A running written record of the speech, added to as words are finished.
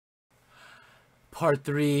Part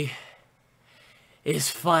 3 is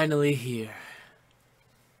finally here.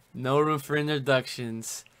 No room for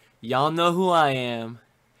introductions. Y'all know who I am.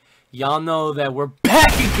 Y'all know that we're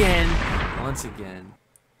back again, once again.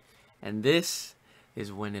 And this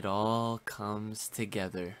is when it all comes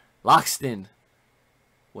together. Lockstin,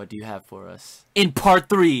 what do you have for us in part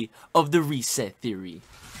 3 of the reset theory?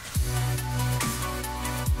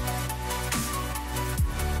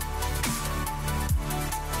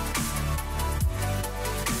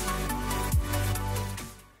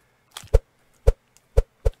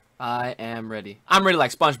 I am ready. I'm ready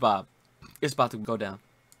like SpongeBob. It's about to go down.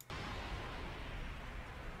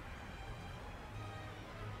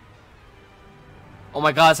 Oh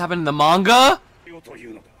my god, it's happening in the manga?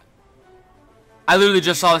 I literally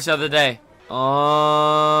just saw this the other day.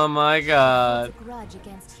 Oh my god.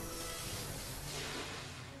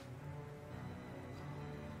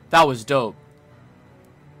 That was dope.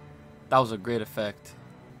 That was a great effect.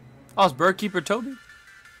 Oh, it's Birdkeeper Toby?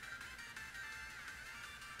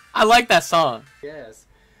 I like that song. Yes.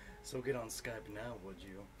 So get on Skype now, would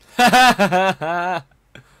you?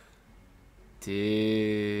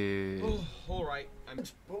 Dude. Oh, alright.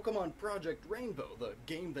 Pokemon Project Rainbow, the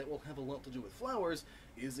game that will have a lot to do with flowers,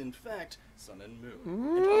 is in fact Sun and Moon.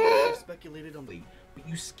 And others have speculated on the... But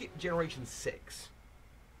you skipped Generation 6.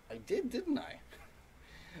 I did, didn't I?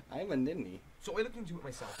 I'm a ninny. So I looked into it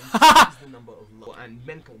myself, and this is the number of love and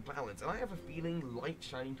mental balance, and I have a feeling light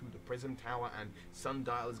shining through the Prism Tower and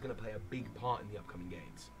Sundial is going to play a big part in the upcoming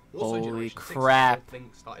games. Also, Holy Generation crap. 6 I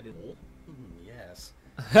think started in all. Yes.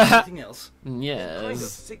 Anything else? Yes. Kind of.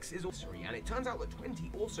 6 is also, and it turns out that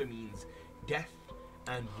 20 also means death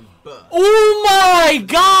and rebirth. Oh my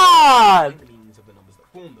god! The meanings of the numbers that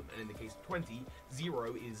form them, and in the case of 20,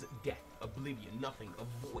 0 is death, oblivion, nothing, a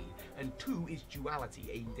void, and 2 is duality,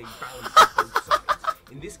 a balance of both sides.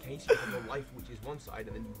 In this case, you have your life, which is one side,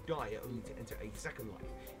 and then you die only to enter a second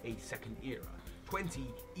life, a second era.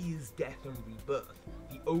 20 is death and rebirth,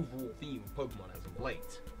 the overall theme of Pokemon as of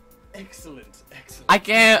late. Excellent, excellent. I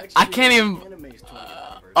can't even. Anime's 20th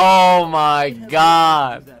anniversary. Oh my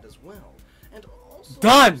god. That as well. And also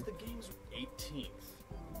Done. The game's 18th.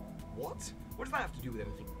 What? What does that have to do with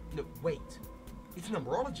anything? No, wait. It's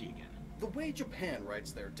numerology again. The way Japan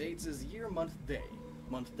writes their dates is year, month, day.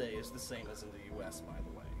 Month, day is the same as in the US, by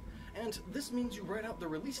the way. And this means you write out the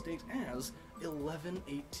release date as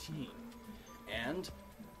 11/18. And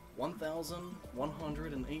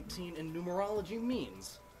 1118 in numerology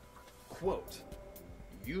means, quote,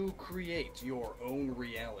 you create your own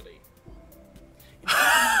reality.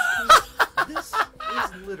 This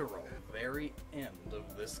is literal, very end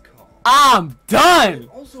of this call. I'm done! It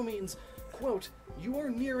also means, quote, you are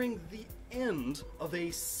nearing the end of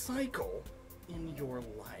a cycle in your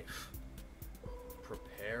life.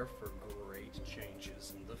 Prepare for great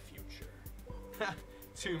changes in the future.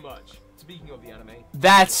 Too much. Speaking of the anime.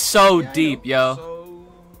 That's so deep, yo. So...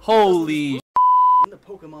 Holy. In the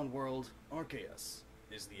Pokemon world, Arceus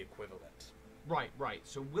is the equivalent. Right.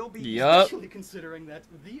 So we'll be... Yup. Especially considering that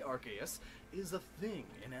the Arceus is a thing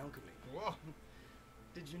in alchemy. Whoa.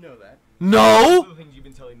 Did you know that? No! The things you've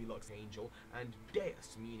been telling me, Lockstin Angel, and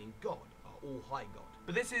Deus, meaning God, are all high God.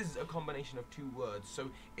 But this is a combination of two words,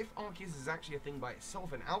 so if Arceus is actually a thing by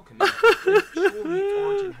itself in alchemy, then surely its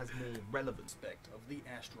origin has more relevance. Aspect of the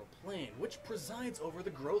astral plane, which presides over the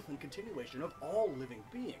growth and continuation of all living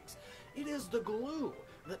beings. It is the glue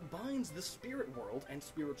that binds the spirit world and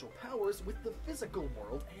spiritual powers with the physical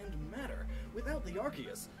world and matter. Without the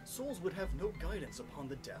Arceus, souls would have no guidance upon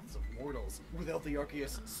the deaths of mortals. Without the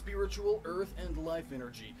Arceus, spiritual earth and life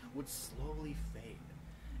energy would slowly fade,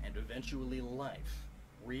 and eventually life,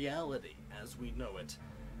 reality as we know it,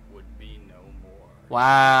 would be no more.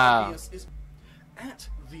 Wow. Arceus is at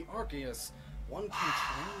the Arceus. One can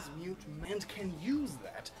transmute and can use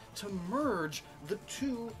that to merge the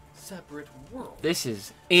two separate worlds. This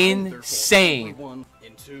is insane. One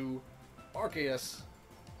into Arceus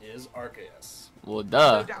is Arceus. Well, No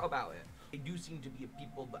duh. doubt about it. They do seem to be a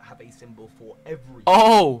people that have a symbol for every...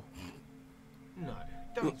 Oh! No,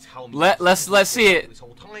 don't tell me. Let's see it. This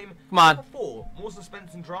whole time. Come on. What for? More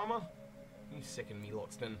suspense and drama? You sicken me,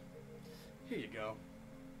 Lockstin. Here you go.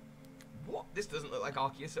 What? This doesn't look like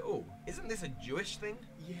Arceus at all. Isn't this a Jewish thing?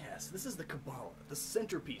 Yes, this is the Kabbalah, the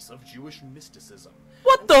centerpiece of Jewish mysticism.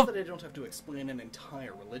 What And the so that I don't have to explain an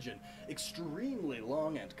entire religion, extremely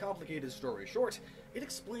long and complicated story short, it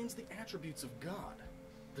explains the attributes of God,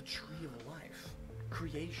 the tree of life,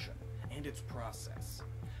 creation, and its process.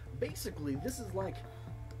 Basically, this is like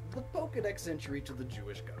the Pokedex entry to the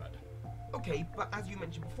Jewish God. Okay, but as you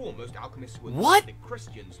mentioned before, most alchemists were What?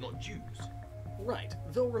 Christians, not Jews. Right,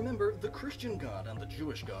 though remember, the Christian God and the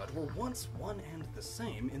Jewish God were once one and the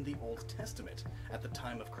same in the Old Testament, at the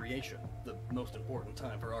time of creation, the most important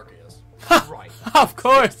time for Arceus. Right. Of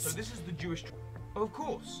course. So this is the Jewish... Of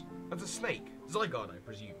course. That's a snake. Zygarde, I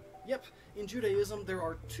presume. Yep, in Judaism there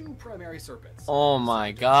are two primary serpents. Oh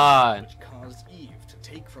my god. Which caused Eve to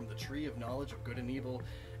take from the tree of knowledge of good and evil,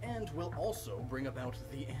 and will also bring about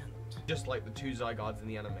the end. Just like the two Zygardes in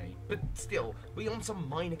the anime. But still, beyond some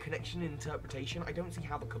minor connection in interpretation, I don't see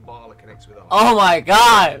how the Kabbalah connects with us. Oh my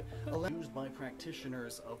god. Used by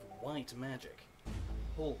practitioners of white magic.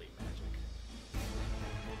 Holy magic.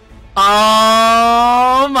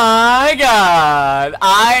 Oh my god.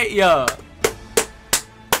 Yo.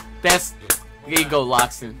 That's... Here you go,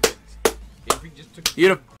 Lockstin. If we just took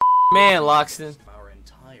You're the man, Lockstin. Our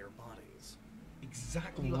entire bodies.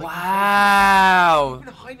 exactly like Wow. we've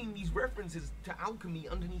been hiding these references to alchemy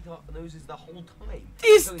underneath our noses the whole time.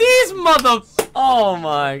 These mother... Oh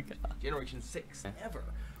my god. Generation 6. Ever.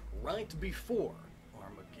 Right before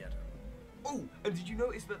Armageddon. Oh, and did you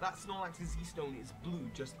notice that Snorlax's Z-Stone is blue,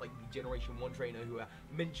 just like the Generation 1 trainer who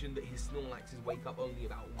mentioned that his Snorlaxes wake up only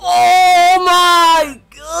about once. Oh my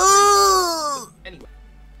god. Anyway.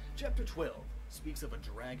 Chapter 12 speaks of a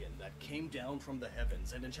dragon that came down from the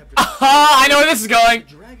heavens, and in chapter I know where this is going. the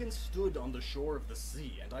dragon stood on the shore of the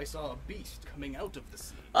sea, and I saw a beast coming out of the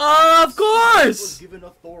sea. Of Was course. given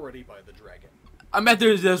authority by the dragon. I bet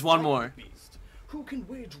there's one more. Beast. Who can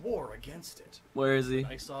wage war against it? Where is he?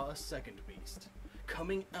 I saw a second beast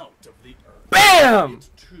coming out of the earth. BAM! It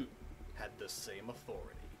too had the same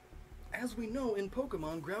authority. As we know, in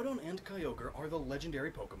Pokemon, Groudon and Kyogre are the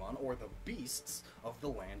legendary Pokemon, or the beasts, of the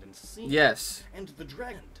land and sea. Yes. And the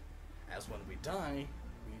dragon, as when we die,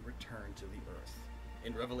 we return to the earth.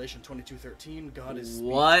 In Revelation 22:13, God is speaking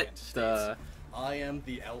What and states, the... I am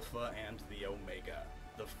the Alpha and the Omega,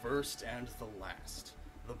 the first and the last,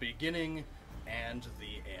 the beginning and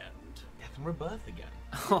the end. Death and rebirth again.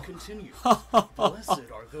 It continues.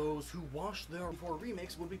 Blessed are those who wash their 4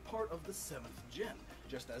 remakes would be part of the 7th gen,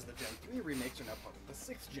 just as the Gen 3 remakes are now part of the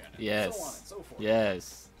 6th gen, and Yes. so on and so forth.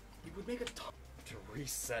 Yes. It would make a ton to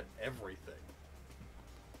reset everything.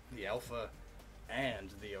 The Alpha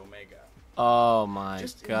and the Omega. Oh my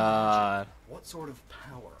Just god. imagine what sort of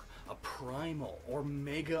power a primal or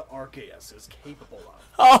mega Arceus is capable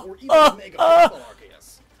Oh, of. Or even mega primal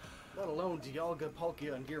Arceus. Let alone Dialga,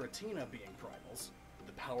 Palkia, and Giratina being primals.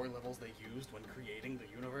 The power levels they used when creating the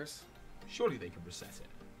universe. Surely they could reset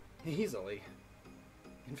it. Easily.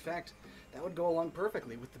 In fact, that would go along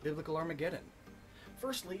perfectly with the biblical Armageddon.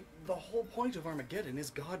 Firstly, the whole point of Armageddon is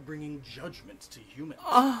God bringing judgment to humans.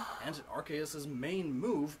 And Arceus' main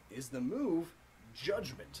move is the move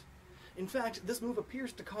Judgment. In fact, this move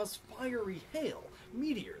appears to cause fiery hail,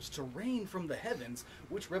 meteors to rain from the heavens,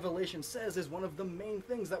 which Revelation says is one of the main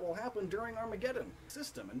things that will happen during Armageddon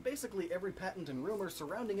system, and basically every patent and rumor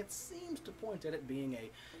surrounding it seems to point at it being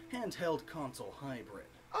a handheld console hybrid.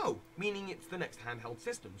 Oh, meaning it's the next handheld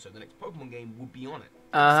system, so the next Pokemon game would be on it.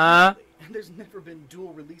 Uh-huh. And there's never been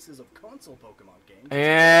dual releases of console Pokemon games.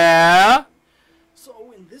 Yeah.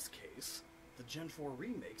 So in this case, the Gen 4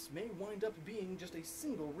 remakes may wind up being just a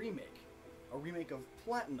single remake. A remake of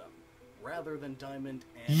Platinum, rather than Diamond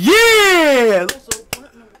and... Yeah. Also,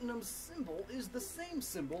 Platinum's symbol is the same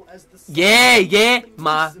symbol as the... Yeah,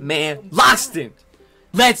 my man, Lockstin.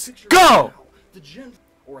 Let's go. The Gen...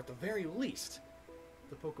 Or at the very least,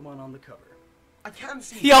 the Pokemon on the cover. I can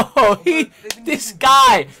see. Yo, although he, they've been this using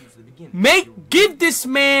guy, since the beginning. give this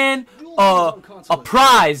man a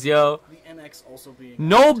prize, yo. The NX also being...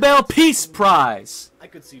 Nobel Peace Prize. I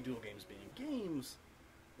could see dual games being games,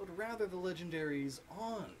 but rather the legendaries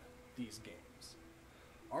on these games.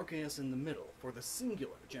 Arceus in the middle for the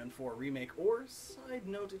singular Gen 4 remake, or, side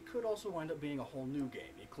note, it could also wind up being a whole new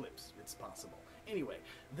game, Eclipse, it's possible. Anyway,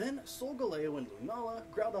 then Solgaleo and Lunala,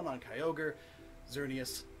 Groudon on Kyogre,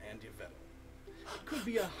 Xerneas, and Yveltal. It could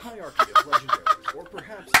be a hierarchy of legendaries, or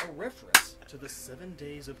perhaps a reference to the 7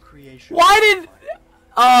 days of creation. Why did...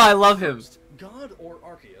 Oh, I love him. God or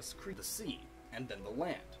Arceus create the sea, and then the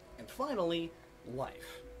land, and finally,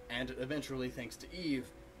 life, and eventually, thanks to Eve,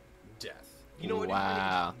 death. You know what?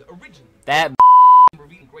 Wow. Originally, That...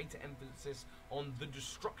 revealing greater emphasis on the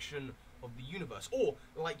destruction of the universe, or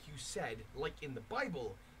like you said, like in the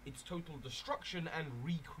Bible, it's total destruction and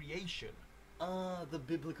recreation. The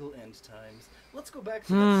biblical end times. Let's go back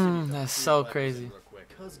to that city. That's so crazy. Real quick,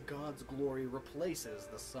 because God's glory replaces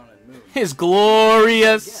the sun and moon. His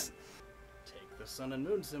glorious... Again, take the sun and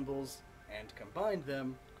moon symbols and combine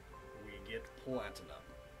them, we get platinum,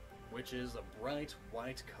 which is a bright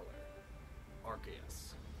white color.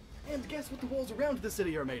 Arceus. And guess what the walls around the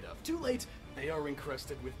city are made of? Too late, they are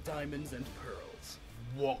encrusted with diamonds and pearls.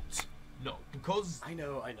 What? No, because... I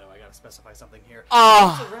know, I gotta specify something here.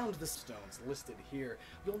 Ah. What's around the stones listed here,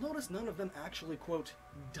 you'll notice none of them actually quote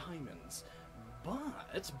diamonds,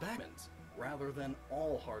 but diamonds, rather than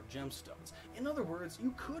all hard gemstones. In other words,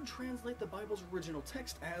 you could translate the Bible's original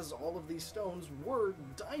text as all of these stones were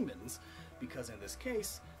diamonds, because in this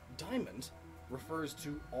case, diamond refers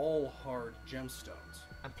to all hard gemstones.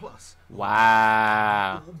 And plus...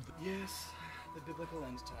 Wow. Yes, the biblical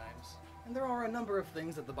end times. And there are a number of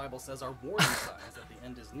things that the Bible says are warning signs that the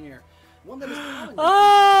end is near. One that is commonly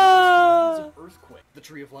Ah. is an earthquake, the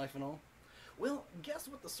tree of life and all. Well, guess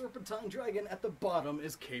what the serpentine dragon at the bottom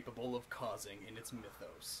is capable of causing in its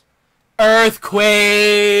mythos?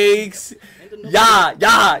 Earthquakes. And another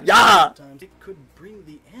Yeah. Sometimes it could bring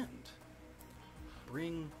the end.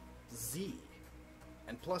 Bring Z.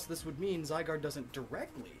 And plus this would mean Zygarde doesn't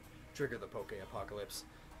directly trigger the Poke Apocalypse,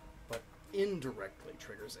 but indirectly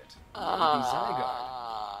triggers it.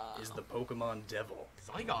 Zygarde is the Pokemon Devil.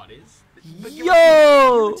 Zygarde is?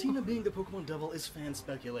 Yo. Giratina being the Pokemon Devil is fan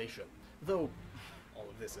speculation, though all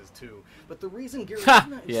of this is too. But the reason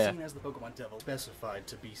Giratina is Yeah. seen as the Pokemon Devil is specified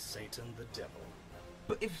to be Satan the Devil.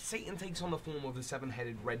 But if Satan takes on the form of the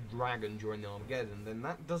seven-headed red dragon during the Armageddon, then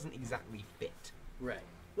that doesn't exactly fit. Right.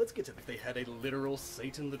 Let's get to if they had a literal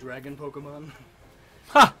Satan the Dragon Pokemon.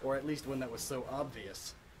 Ha. Or at least one that was so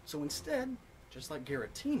obvious. So instead, just like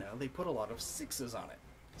Giratina, they put a lot of 6s on it.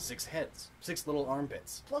 6 heads, 6 little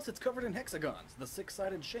armpits. Plus it's covered in hexagons, the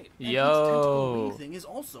 6-sided shape. And its tentacle wing thing is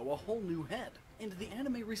also a whole new head. And the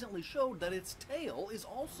anime recently showed that its tail is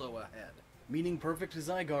also a head. Meaning Perfect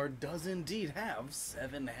Zygarde does indeed have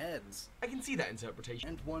 7 heads. I can see that interpretation.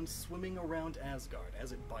 And one swimming around Asgard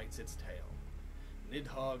as it bites its tail.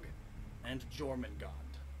 Nidhogg and Jormungand.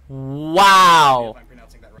 Wow. If I'm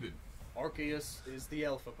pronouncing that right. Arceus is the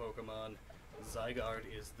Alpha Pokemon. Zygarde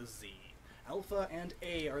is the Z. Alpha and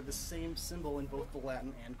A are the same symbol in both the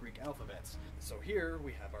Latin and Greek alphabets. So here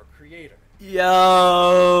we have our creator.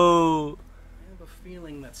 Yo. I have a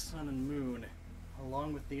feeling that Sun and Moon,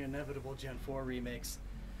 along with the inevitable Gen 4 remakes,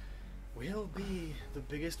 will be the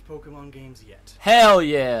biggest Pokemon games yet. Hell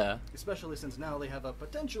yeah. Especially since now they have a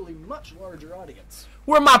potentially much larger audience.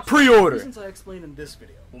 Where my The pre-order? reasons I explained in this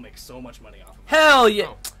video will make so much money off of it. Hell yeah.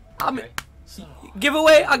 Oh, I mean, okay. So,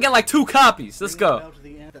 giveaway. I'll get like 2 copies. Let's bringing go. about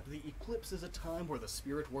the end that the eclipse is a time where the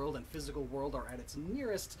spirit world and physical world are at its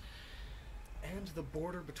nearest, and the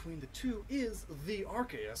border between the two is the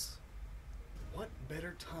Arceus. What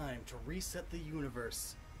better time to reset the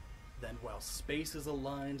universe than while space is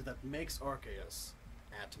aligned that makes Arceus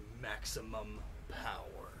at maximum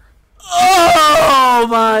power? Oh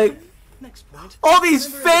my. Next point. All these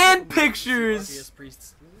Remember fan in the Pokemon, pictures. Arceus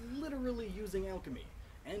priests literally using alchemy.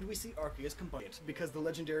 And we see Arceus combine it, because the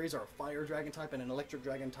legendaries are Fire Dragon type and an Electric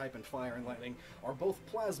Dragon type, and Fire and Lightning are both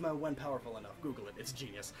Plasma when powerful enough. Google it, it's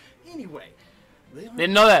genius. Anyway, they are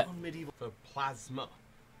Didn't know that. on medieval. For plasma.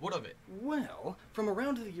 What of it? Well, from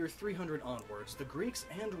around the year 300 onwards, the Greeks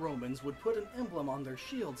and Romans would put an emblem on their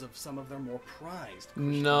shields of some of their more prized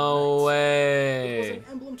Christian No knights. It was way. an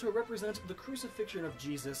emblem to represent the crucifixion of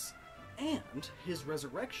Jesus and his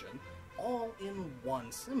resurrection, all in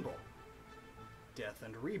one symbol. Death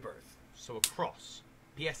and rebirth. So a cross.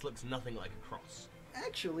 PS looks nothing like a cross.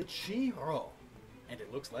 Actually, Chi-Ro. And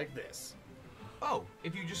it looks like this. Oh,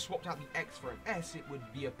 if you just swapped out the X for an S, it would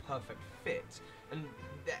be a perfect fit. And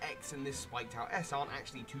the X and this spiked out S aren't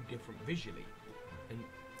actually too different visually. And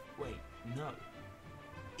wait, no.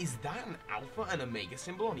 Is that an Alpha and Omega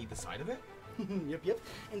symbol on either side of it? Yep.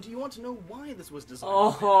 And do you want to know why this was designed?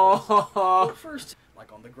 Oh. Well, first,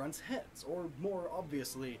 like on the grunts' heads, or more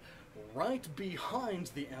obviously, right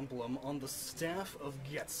behind the emblem on the staff of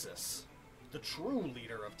Getsis, the true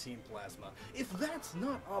leader of Team Plasma. If that's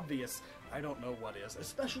not obvious, I don't know what is,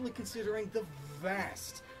 especially considering the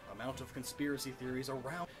vast amount of conspiracy theories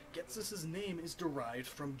around. Getsis' name is derived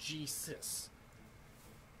from G-Sis.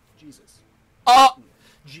 Jesus.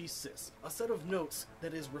 G-Sis, a set of notes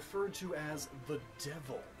that is referred to as the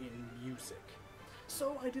devil in music.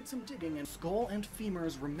 So I did some digging, and skull and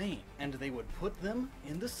femurs remain, and they would put them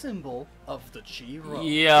in the symbol of the Chi-Ro.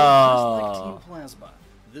 Yeah. Just like Team Plasma,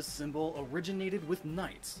 this symbol originated with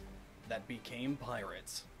knights that became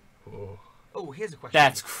pirates. Oh, here's a question.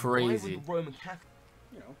 That's Why crazy. would the Roman Catholic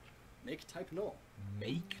You know, make type null.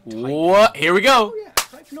 make What? Here we go. Oh yeah,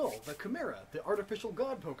 type null, the Chimera, the artificial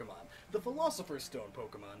god Pokemon, the Philosopher's Stone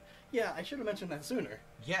Pokemon. Yeah, I should have mentioned that sooner.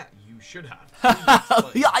 Yeah, you should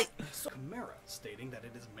have. Yeah, So, Chimera, stating that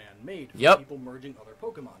it is man-made for Yep. people merging other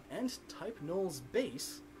Pokemon, and type null's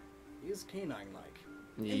base is canine-like.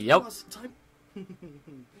 Yep. Plus, time...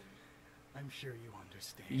 I'm sure you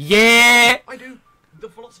understand. Yeah! I do. The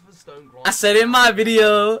Philosopher's Stone grants... I said in my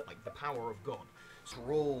video. Like the power of God.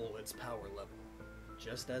 Scroll its power level.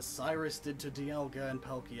 Just as Cyrus did to Dialga and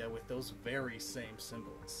Palkia with those very same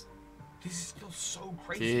symbols. This is still so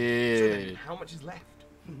crazy. Dude. So then, how much is left?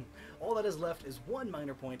 All that is left is one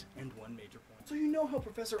minor point and one major point. So you know how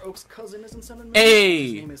Professor Oak's cousin is in Sun and Moon? Hey!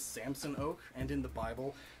 His name is Samson Oak, and in the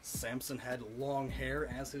Bible, Samson had long hair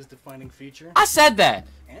as his defining feature. I said that.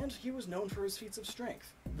 And he was known for his feats of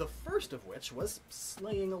strength, the first of which was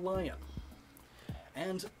slaying a lion.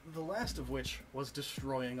 And the last of which was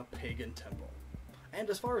destroying a pagan temple. And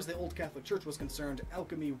as far as the Old Catholic Church was concerned,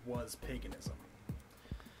 alchemy was paganism.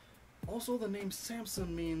 Also, the name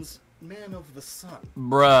Samson means man of the sun.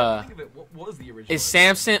 Bruh. Think of it, what was the original? Is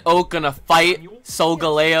Samson Oak gonna fight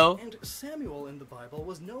Solgaleo? And Samuel in the Bible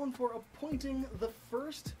was known for appointing the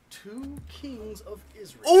first 2 kings of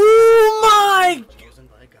Israel. Oh my! Chosen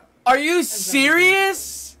by God. Are you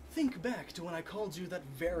serious? Think back to when I called you that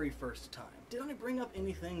very first time. Did I bring up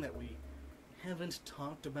anything that we haven't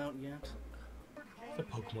talked about yet? The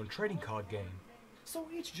Pokemon trading card game. So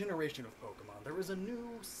each generation of Pokemon, there is a new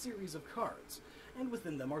series of cards, and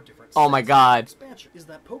within them are different Oh my sets. god. Expansion is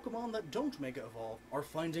that Pokemon that don't Mega Evolve are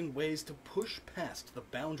finding ways to push past the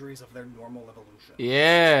boundaries of their normal evolution.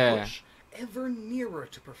 Yeah. Push ever nearer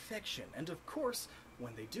to perfection, and of course,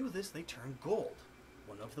 when they do this, they turn gold,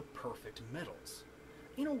 one of the perfect metals.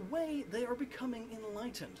 In a way, they are becoming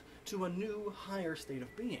enlightened to a new, higher state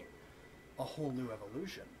of being. A whole new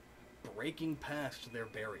evolution. Breaking past their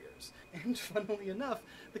barriers. And funnily enough,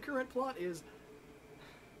 the current plot is...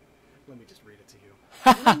 Let me just read it to you.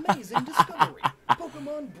 An amazing discovery!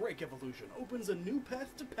 Pokemon Break Evolution opens a new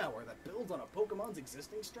path to power that builds on a Pokemon's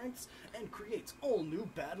existing strengths and creates all new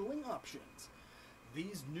battling options.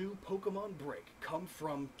 These new Pokemon Break come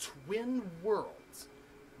from twin worlds.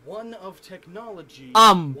 One of technology,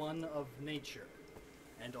 one of nature.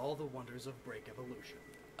 And all the wonders of Break Evolution.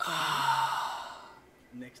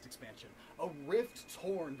 Next expansion. A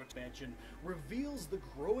Rift-Torn expansion reveals the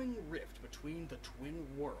growing rift between the twin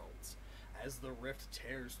worlds. As the rift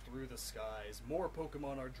tears through the skies, more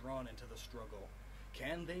Pokemon are drawn into the struggle.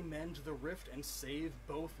 Can they mend the rift and save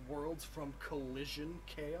both worlds from collision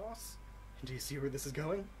chaos? Do you see where this is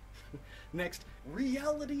going? Next,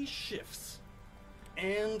 reality shifts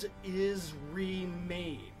and is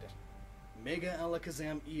remade. Mega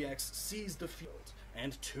Alakazam EX sees the field,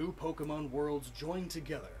 and 2 Pokemon worlds join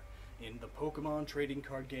together in the Pokemon trading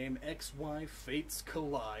card game XY Fates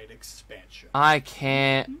Collide expansion. I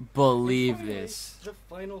can't believe Finally, this. the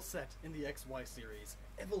final set in the XY series,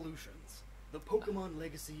 Evolutions. The Pokemon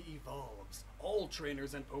legacy evolves. All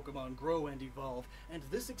trainers and Pokemon grow and evolve, and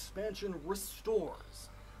this expansion restores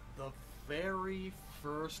the very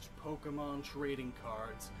first Pokemon trading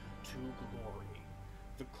cards to glory.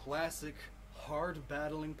 The classic,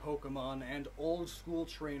 hard-battling Pokemon and old-school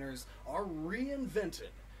trainers are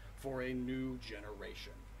reinvented for a new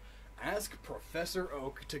generation. Ask Professor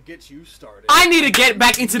Oak to get you started. I need to get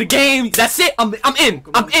back into the game. That's it. I'm in.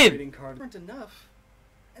 I'm in. Trading cards aren't enough.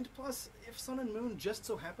 And plus, if Sun and Moon just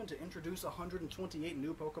so happen to introduce 128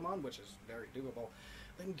 new Pokemon, which is very doable,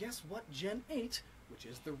 then guess what Gen 8, which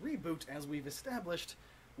is the reboot as we've established,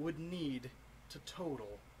 would need to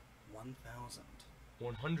total 1,000.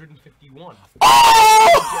 151.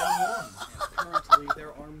 Oh! And currently, there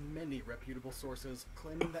are many reputable sources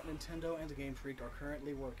claiming that Nintendo and Game Freak are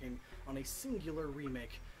currently working on a singular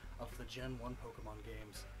remake of the Gen 1 Pokemon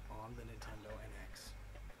games on the Nintendo NX.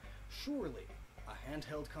 Surely, a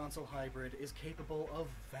handheld console hybrid is capable of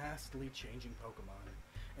vastly changing Pokemon,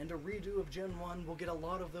 and a redo of Gen 1 will get a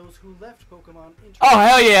lot of those who left Pokemon interested. Oh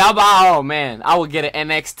hell yeah! Oh man, I will get an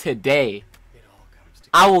NX today. It all comes together.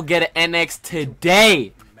 I will get an NX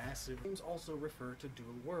today. Massive games also refer to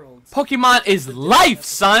dual worlds. Pokemon is life,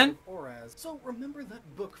 son. So remember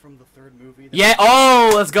that book from the 3rd movie? That Yeah.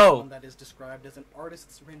 Oh, let's go. That is described as an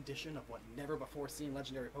artist's rendition of what never before seen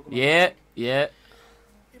legendary Pokemon. Yeah. look like? Yeah.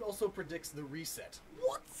 It also predicts the reset.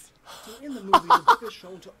 What? So in the movie, the book is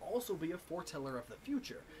shown to also be a foreteller of the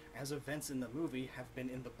future, as events in the movie have been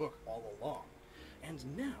in the book all along. And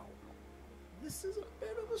now, this is a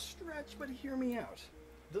bit of a stretch, but hear me out.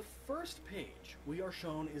 The first page we are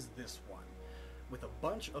shown is this one, with a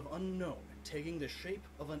bunch of unknown taking the shape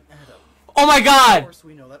of an atom. Oh my Of God! course,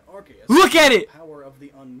 we know that Arceus Look at has it! the power of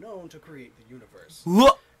the unknown to create the universe.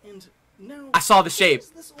 Look! And now, I saw the shape. Why is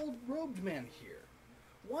this old robed man here?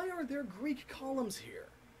 Why are there Greek columns here?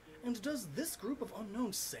 And does this group of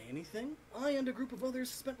unknowns say anything? I and a group of others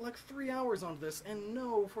spent like 3 hours on this, and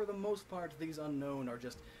no, for the most part, these unknown are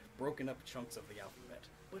just broken up chunks of the alphabet.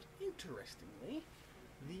 interestingly,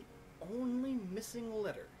 the only missing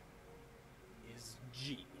letter is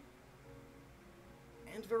G.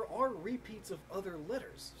 And there are repeats of other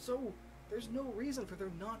letters, so there's no reason for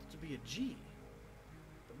there not to be a G.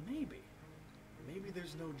 But maybe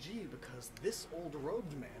there's no G because this old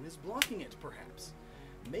robed man is blocking it, perhaps.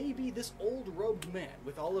 Maybe this old robed man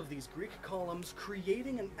with all of these Greek columns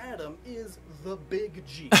creating an atom is the big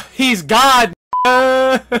G. He's God!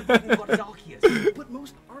 But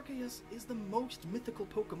most Arceus is the most mythical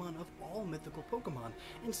Pokemon of all mythical Pokemon,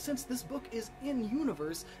 and since this book is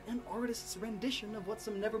in-universe, an artist's rendition of what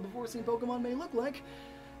some never-before-seen Pokemon may look like,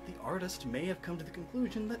 the artist may have come to the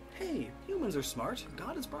conclusion that, hey, humans are smart,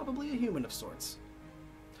 God is probably a human of sorts.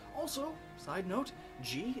 Also, side note,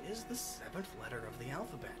 G is the 7th letter of the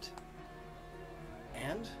alphabet,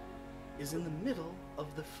 and is in the middle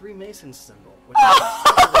of the Freemason symbol, which is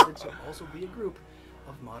speculated to also be a group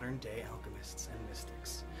of modern-day alchemists and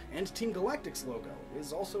mystics. And Team Galactic's logo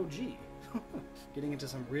is also G. Getting into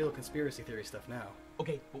some real conspiracy theory stuff now.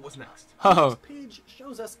 Okay, but what's next? Oh. This page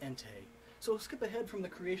shows us Entei, so skip ahead from the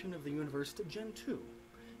creation of the universe to Gen 2.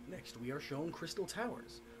 Next, we are shown Crystal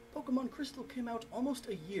Towers. Pokemon Crystal came out almost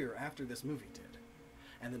a year after this movie did.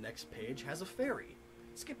 And the next page has a fairy.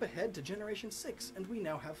 Skip ahead to Generation 6, and we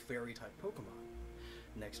now have fairy-type Pokemon.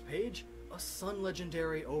 Next page, a sun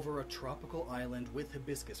legendary over a tropical island with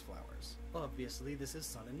hibiscus flowers. Obviously, this is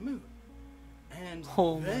Sun and Moon. And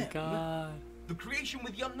Oh then, my god. The creation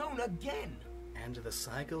with the unknown again! and the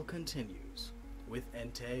cycle continues, with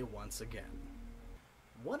Entei once again.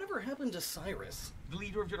 Whatever happened to Cyrus? The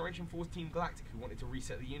leader of Generation 4's Team Galactic who wanted to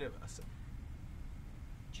reset the universe.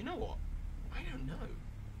 Do you know what? I don't know.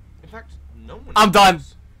 In fact, no one I'm done.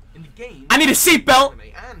 knows. In the game, I need a seatbelt!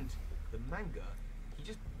 anime and the manga, he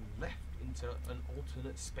just left into an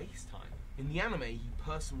alternate space-time. In the anime, he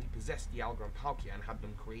personally possessed the Algron Palkia and had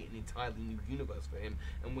them create an entirely new universe for him,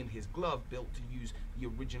 and with his glove built to use the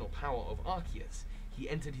original power of Arceus, he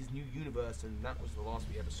entered his new universe, and that was the last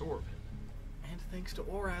we ever saw of him. And thanks to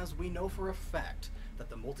Oraz, we know for a fact that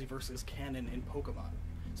the multiverse is canon in Pokemon.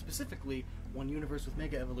 Specifically, one universe with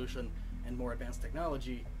Mega Evolution and more advanced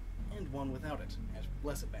technology, and one without it, and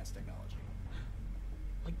less advanced technology.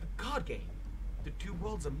 Like the card game. The two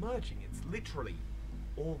worlds are merging. It's literally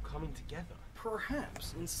all coming together.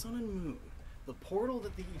 Perhaps in Sun and Moon, the portal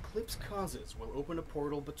that the eclipse causes will open a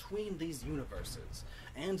portal between these universes,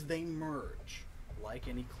 and they merge, like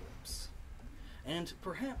an eclipse. And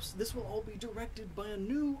perhaps this will all be directed by a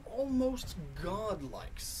new, almost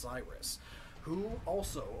godlike Cyrus, who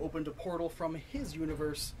also opened a portal from his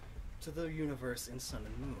universe to the universe in Sun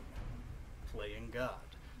and Moon. Playing God.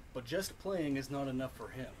 But just playing is not enough for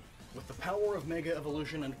him. With the power of Mega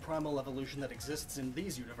Evolution and Primal Evolution that exists in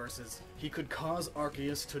these universes, he could cause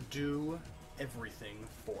Arceus to do everything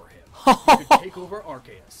for him. He could take over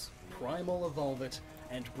Arceus, Primal Evolve it,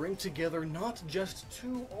 and bring together not just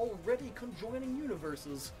two already conjoining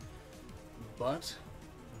universes, but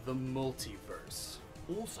the multiverse.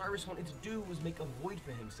 All Cyrus wanted to do was make a void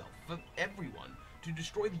for himself, for everyone, to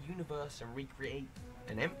destroy the universe and recreate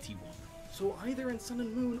an empty one. So either in Sun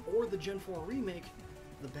and Moon or the Gen 4 remake,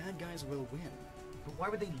 the bad guys will win. But why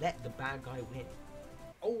would they let the bad guy win?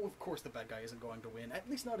 Oh, of course the bad guy isn't going to win, at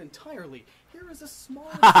least not entirely. Here is a small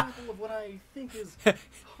example of what I think is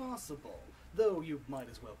possible, though you might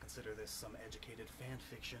as well consider this some educated fan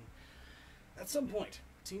fiction. At some point,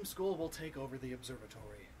 Team Skull will take over the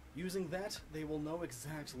observatory. Using that, they will know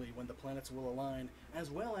exactly when the planets will align, as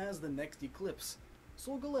well as the next eclipse.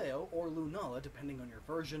 Solgaleo, or Lunala, depending on your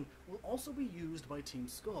version, will also be used by Team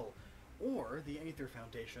Skull, or the Aether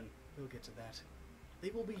Foundation. We'll get to that. They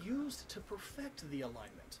will be used to perfect the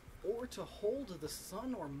alignment, or to hold the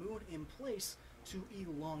sun or moon in place to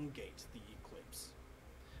elongate the eclipse.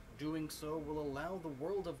 Doing so will allow the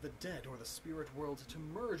world of the dead, or the spirit world, to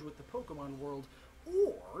merge with the Pokemon world,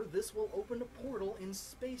 or this will open a portal in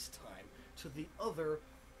space-time to the other,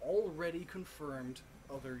 already confirmed,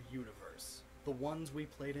 other universe. The ones we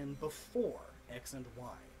played in before X and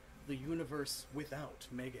Y. The universe without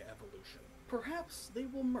Mega Evolution. Perhaps they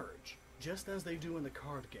will merge, just as they do in the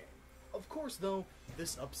card game. Of course, though,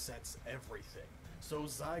 this upsets everything. So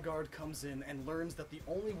Zygarde comes in and learns that the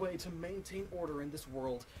only way to maintain order in this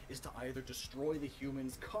world is to either destroy the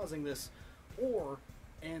humans causing this, or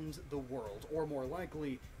end the world, or more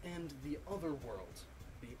likely, end the other world,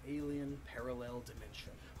 the alien parallel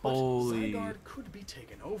dimension. But Holy. Zygarde could be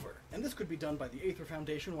taken over, and this could be done by the Aether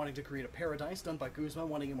Foundation wanting to create a paradise, done by Guzma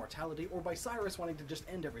wanting immortality, or by Cyrus wanting to just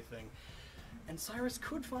end everything. And Cyrus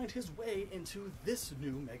could find his way into this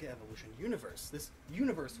new Mega Evolution universe, this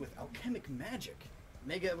universe with alchemic magic.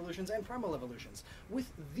 Mega Evolutions, and Primal Evolutions.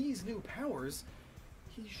 With these new powers,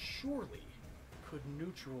 he surely could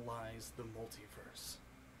neutralize the multiverse.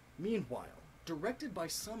 Meanwhile, directed by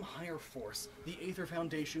some higher force, the Aether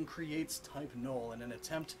Foundation creates Type Null in an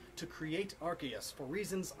attempt to create Arceus for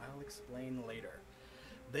reasons I'll explain later.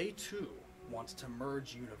 They too want to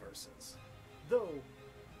merge universes, though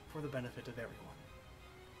for the benefit of everyone.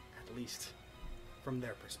 At least from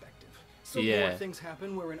their perspective. So more things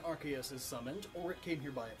happen wherein Arceus is summoned, or it came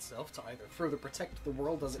here by itself to either further protect the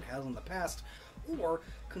world as it has in the past, or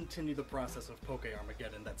continue the process of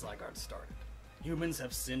Poke-Armageddon that Zygarde started. Humans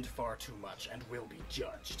have sinned far too much and will be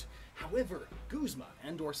judged. However, Guzma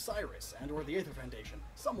and/or Cyrus and/or the Aether Foundation,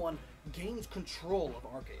 someone gains control of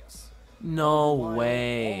Arceus. No While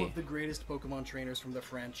way. all of the greatest Pokemon trainers from the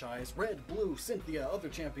franchise, Red, Blue, Cynthia, other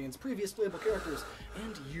champions, previous playable characters,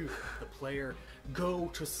 and you, the player, go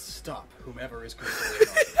to stop whomever is controlling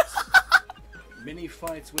Arceus. Many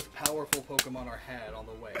fights with powerful Pokemon are had on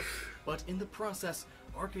the way, but in the process,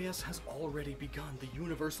 Arceus has already begun the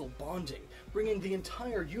universal bonding, bringing the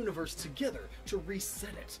entire universe together to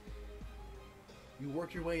reset it. You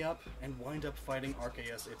work your way up and wind up fighting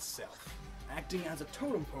Arceus itself, acting as a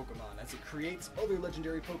totem Pokemon as it creates other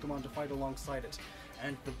legendary Pokemon to fight alongside it,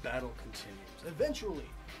 and the battle continues. Eventually,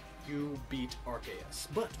 you beat Arceus,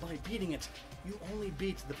 but by beating it, you only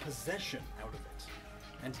beat the possession out of it.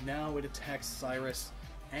 And now it attacks Cyrus,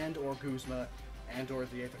 and/or Guzma, and/or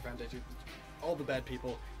the Aether Foundation, all the bad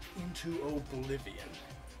people, into oblivion.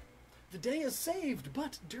 The day is saved,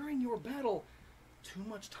 but during your battle, too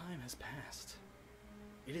much time has passed.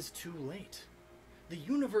 It is too late. The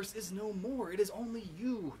universe is no more. It is only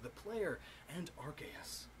you, the player, and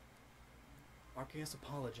Arceus. Arceus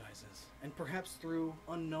apologizes, and perhaps through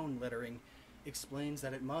unknown lettering, explains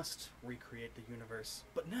that it must recreate the universe.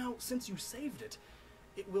 But now, since you saved it,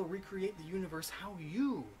 it will recreate the universe how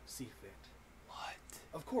you see fit. What?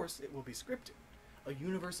 Of course, it will be scripted. A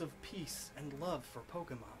universe of peace and love for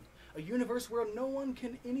Pokemon. A universe where no one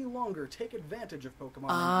can any longer take advantage of Pokemon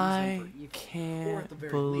and use them for evil. Or at the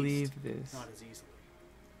very least, this. not as easily.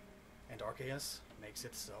 And Arceus makes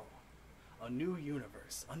it so. A new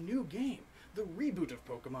universe, a new game. The reboot of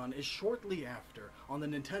Pokemon is shortly after on the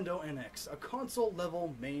Nintendo NX, a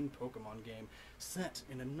console-level main Pokemon game set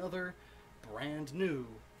in another brand new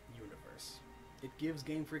universe. It gives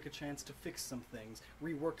Game Freak a chance to fix some things,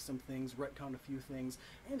 rework some things, retcon a few things,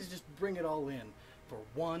 and to just bring it all in for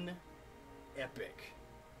one epic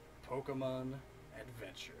Pokemon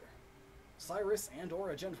adventure. Cyrus and/or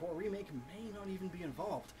a Gen 4 remake may not even be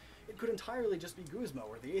involved. It could entirely just be Guzma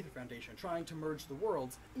or the Aether Foundation trying to merge the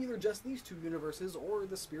worlds, either just these two universes or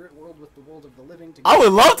the spirit world with the world of the living together. I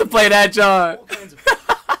would love to play that, John. All kinds of things.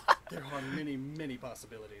 There are many, many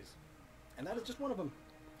possibilities. And that is just one of them.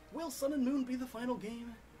 Will Sun and Moon be the final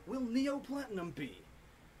game? Will Neo Platinum be?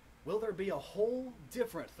 Will there be a whole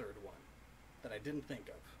different third one that I didn't think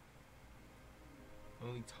of?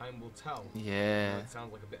 Only time will tell. Yeah. It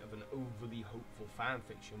sounds like a bit of an overly hopeful fan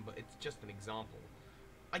fiction, but it's just an example.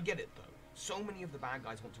 I get it though. So many of the bad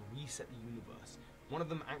guys want to reset the universe. One of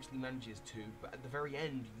them actually manages to, but at the very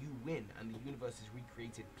end you win and the universe is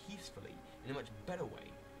recreated peacefully in a much better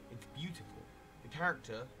way. It's beautiful. The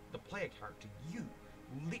character, the player character, you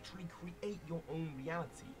literally create your own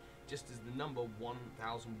reality, just as the number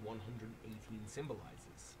 1118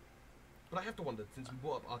 symbolizes. But I have to wonder, since we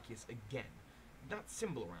brought up Arceus again, that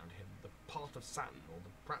symbol around him, the path of Saturn or the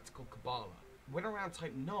practical Kabbalah, when around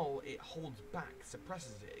Type Null, it holds back,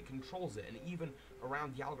 suppresses it, it controls it, and even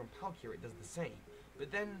around the Algrim Palkia it does the same.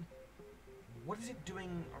 But then, what is it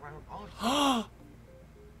doing around Arceus?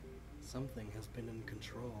 Something has been in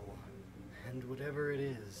control, and whatever it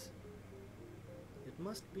is, it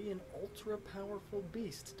must be an ultra-powerful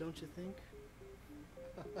beast, don't you think?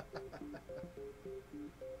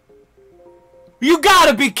 You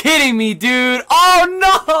gotta be kidding me, dude! Oh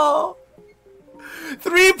no!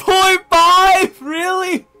 3.5?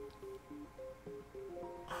 Really?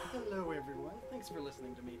 Hello everyone, thanks for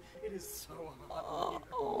listening to me. It is so hot in here.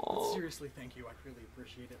 But seriously, thank you, I really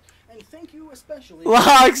appreciate it. And thank you especially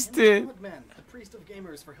Lockstin. to Man, the priest of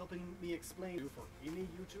gamers, for helping me explain for any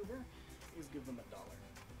YouTuber, please give them $1.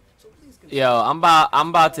 So please consider Yo, I'm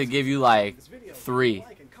about to give you like this video, 3.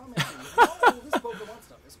 like and commenting. Oh, this Pokemon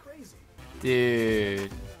stuff is crazy.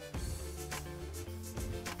 Dude.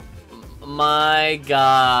 My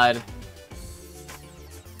god.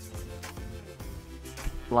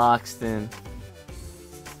 Lockstin.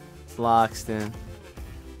 Lockstin.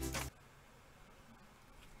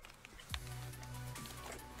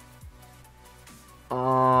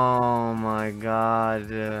 Oh my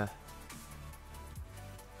god.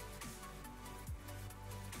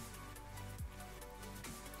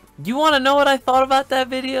 You want to know what I thought about that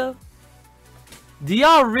video? Do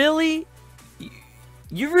y'all really?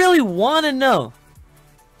 You really want to know?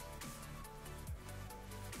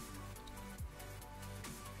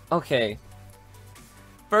 Okay.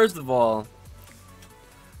 First of all,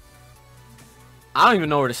 I don't even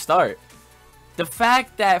know where to start. The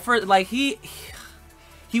fact that first, like he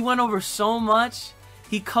went over so much,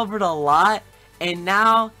 he covered a lot, and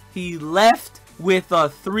now he left with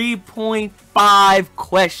a 3.5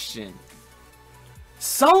 question.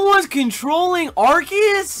 Someone's controlling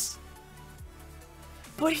Arceus?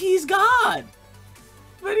 But he's God.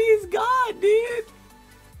 But he's God, dude.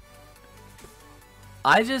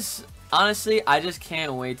 Honestly, I just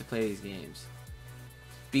can't wait to play these games.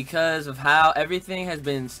 Because of how everything has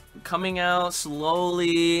been coming out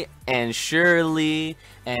slowly and surely,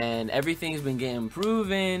 and everything's been getting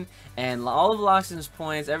proven, and all of Lockstin's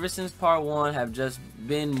points ever since part 1 have just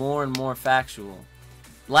been more and more factual.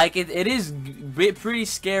 Like, it is pretty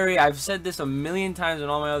scary. I've said this a million times in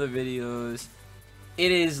all my other videos.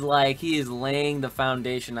 It is like he is laying the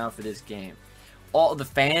foundation out for this game. All the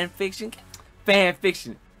fan fiction, that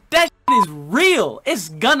shit is real. It's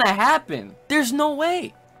gonna happen. There's no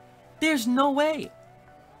way. There's no way.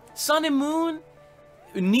 Sun and Moon,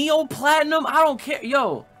 Neo Platinum, I don't care.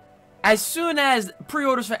 Yo, as soon as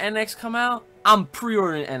pre-orders for NX come out, I'm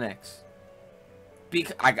pre-ordering NX.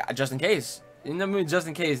 Because just in case. You know what I mean? Just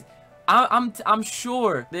in case. I'm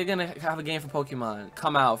sure they're gonna have a game for Pokemon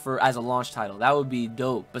come out as a launch title. That would be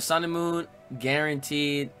dope. But Sun and Moon,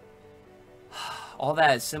 guaranteed. All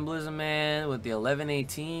that symbolism, man, with the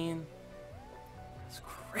 1118.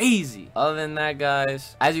 Crazy. Other than that,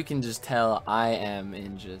 guys, as you can just tell, I am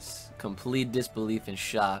in just complete disbelief and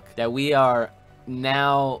shock that we are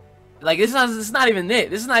now, like, this is not even it.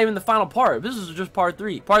 This is not even the final part. This is just part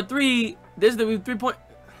 3. Part 3, this is the 3 point.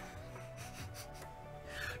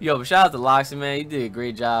 Yo, but shout out to Lockstin, man. You did a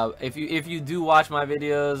great job. If you do watch my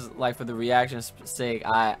videos, like, for the reaction's sake,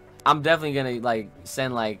 I'm definitely gonna, like,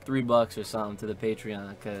 send like $3 or something to the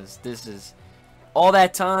Patreon, because this is all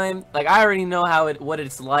that time. Like, I already know what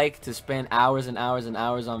it's like to spend hours and hours and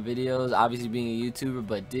hours on videos, obviously being a YouTuber,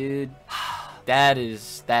 but dude,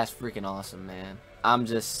 that's freaking awesome, man. I'm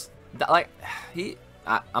just like,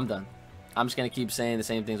 I'm done. I'm just gonna keep saying the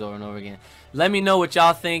same things over and over again. Let me know what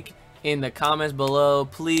y'all think in the comments below.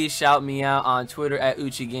 Please shout me out on Twitter at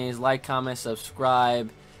Uchi Games. Like, comment,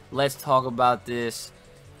 subscribe. Let's talk about this.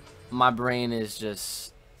 My brain is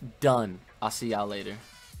just done. I'll see y'all later.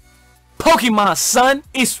 Pokemon, son,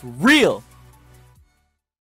 it's real.